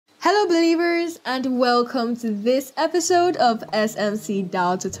Hello believers and welcome to this episode of SMC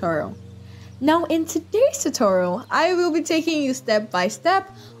DAO tutorial. Now in today's tutorial, I will be taking you step by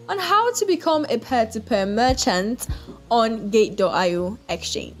step on how to become a peer-to-peer merchant on Gate.io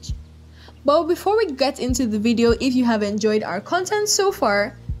exchange. But before we get into the video, if you have enjoyed our content so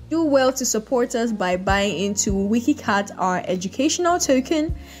far, do well to support us by buying into WikiCat, our educational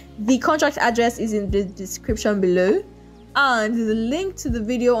token. The contract address is in the description below. And the link to the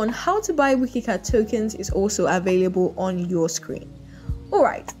video on how to buy WikiCat tokens is also available on your screen.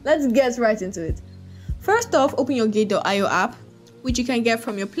 Alright, let's get right into it. First off, open your Gate.io app, which you can get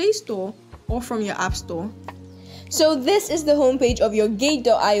from your Play Store or from your App Store. So this is the homepage of your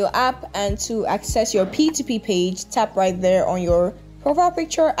Gate.io app, and to access your P2P page, tap right there on your profile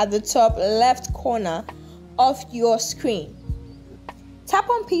picture at the top left corner of your screen. Tap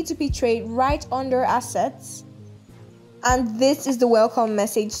on P2P trade right under assets. And this is the welcome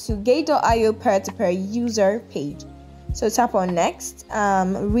message to Gate.io peer-to-peer user page. So tap on next,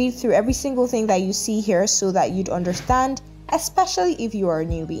 read through every single thing that you see here so that you'd understand, especially if you are a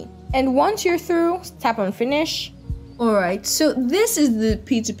newbie. And once you're through, tap on finish. Alright, so this is the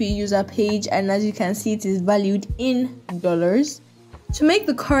P2P user page, and as you can see, it is valued in dollars. To make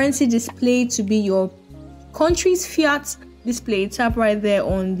the currency display to be your country's fiat display, tap right there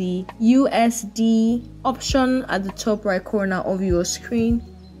on the USD option at the top right corner of your screen.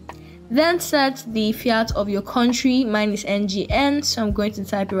 Then set the fiat of your country. Mine is NGN, so I'm going to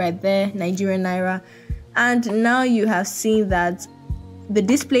type it right there, Nigerian Naira. And now you have seen that the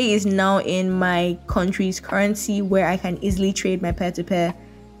display is now in my country's currency, where I can easily trade my peer-to-peer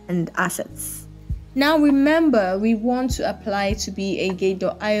and assets. Now remember, we want to apply to be a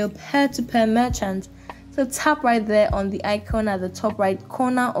Gate.io peer-to-peer merchant. So tap right there on the icon at the top right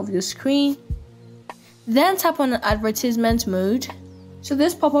corner of your screen. Then tap on advertisement mode. So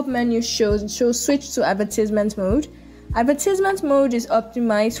this pop-up menu shows switch to advertisement mode. Advertisement mode is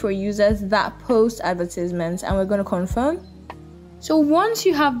optimized for users that post advertisements, and we're going to confirm. So once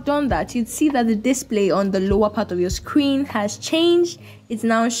you have done that, you'd see that the display on the lower part of your screen has changed. It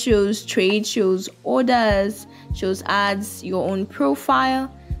now shows trade, shows orders, shows ads, your own profile.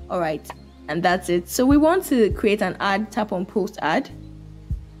 Alright. And that's it. So we want to create an ad, tap on post ad.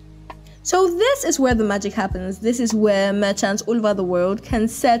 So this is where the magic happens. This is where merchants all over the world can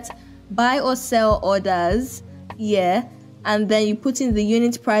set buy or sell orders. Yeah. And then you put in the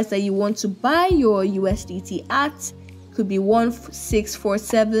unit price that you want to buy your USDT at. It could be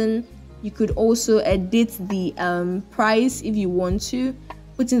 1647. You could also edit the price if you want to.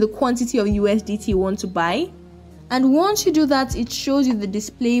 Put in the quantity of USDT you want to buy. And once you do that, it shows you the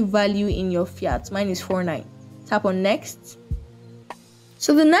display value in your fiat. Mine is 49. Tap on next.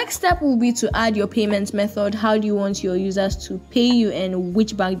 So the next step will be to add your payment method. How do you want your users to pay you, and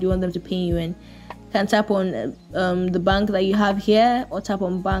which bank do you want them to pay you in? You can tap on the bank that you have here, or tap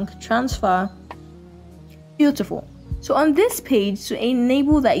on bank transfer. Beautiful. So on this page, to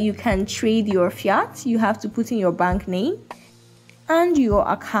enable that you can trade your fiat, you have to put in your bank name and your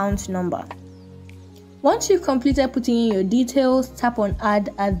account number. Once you've completed putting in your details, tap on add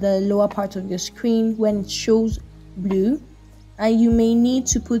at the lower part of your screen when it shows blue, and you may need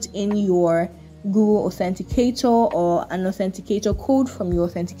to put in your Google Authenticator or an authenticator code from your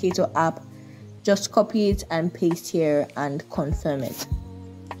Authenticator app. Just copy it and paste here and confirm it.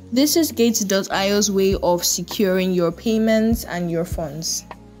 This is Gate.io's way of securing your payments and your funds.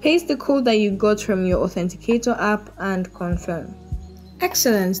 Paste the code that you got from your Authenticator app and confirm.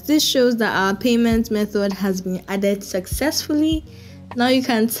 Excellent. This shows that our payment method has been added successfully. Now you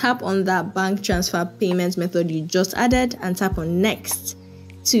can tap on that bank transfer payment method you just added and tap on next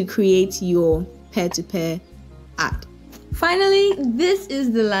to create your peer-to-peer ad. Finally, this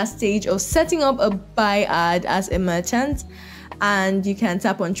is the last stage of setting up a buy ad as a merchant, and you can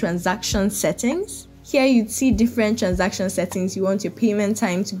tap on transaction settings. Here you'd see different transaction settings. You want your payment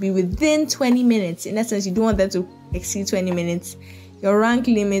time to be within 20 minutes. In essence, you don't want that to exceed 20 minutes. Your rank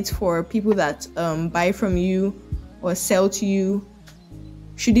limit for people that buy from you or sell to you,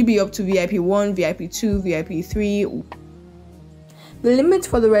 should it be up to VIP 1, VIP 2, VIP 3? The limit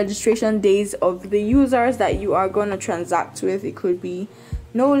for the registration days of the users that you are going to transact with, it could be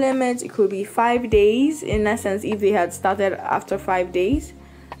no limit, it could be 5 days. In essence, if they had started after 5 days,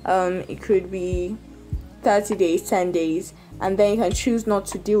 it could be 30 days, 10 days, and then you can choose not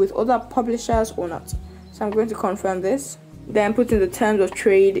to deal with other publishers or not. So I'm going to confirm this. Then put in the terms of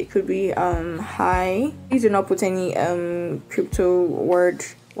trade. It could be high. Please do not put any crypto word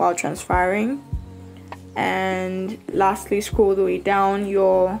while transferring. And lastly, scroll the way down.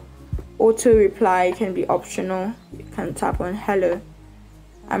 Your auto reply can be optional. You can tap on hello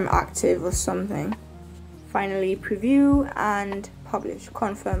I'm active or something. Finally, preview and publish,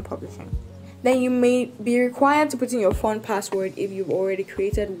 confirm publishing. Then you may be required to put in your fund password if you've already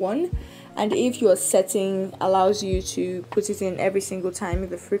created one, and if your setting allows you to put it in every single time, if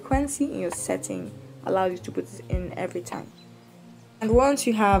the frequency in your setting allows you to put it in every time. And once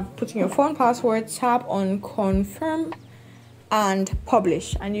you have put in your fund password, tap on confirm and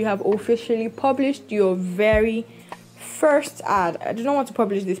publish, and you have officially published your very first ad. I do not want to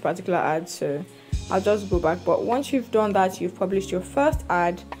publish this particular ad, so I'll just go back. But once you've done that, you've published your first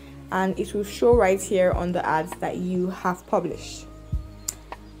ad, and it will show right here on the ads that you have published.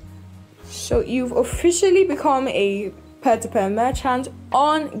 So you've officially become a peer-to-peer merchant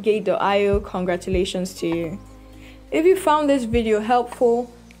on Gate.io. Congratulations to you. If you found this video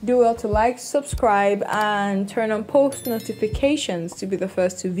helpful, do well to like, subscribe, and turn on post notifications to be the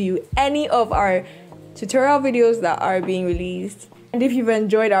first to view any of our tutorial videos that are being released. And if you've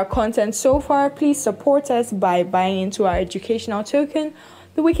enjoyed our content so far, please support us by buying into our educational token,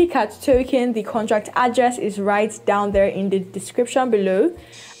 the WikiCat token. The contract address is right down there in the description below,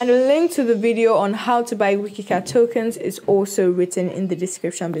 and a link to the video on how to buy WikiCat tokens is also written in the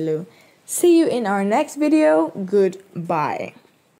description below. See you in our next video. Goodbye.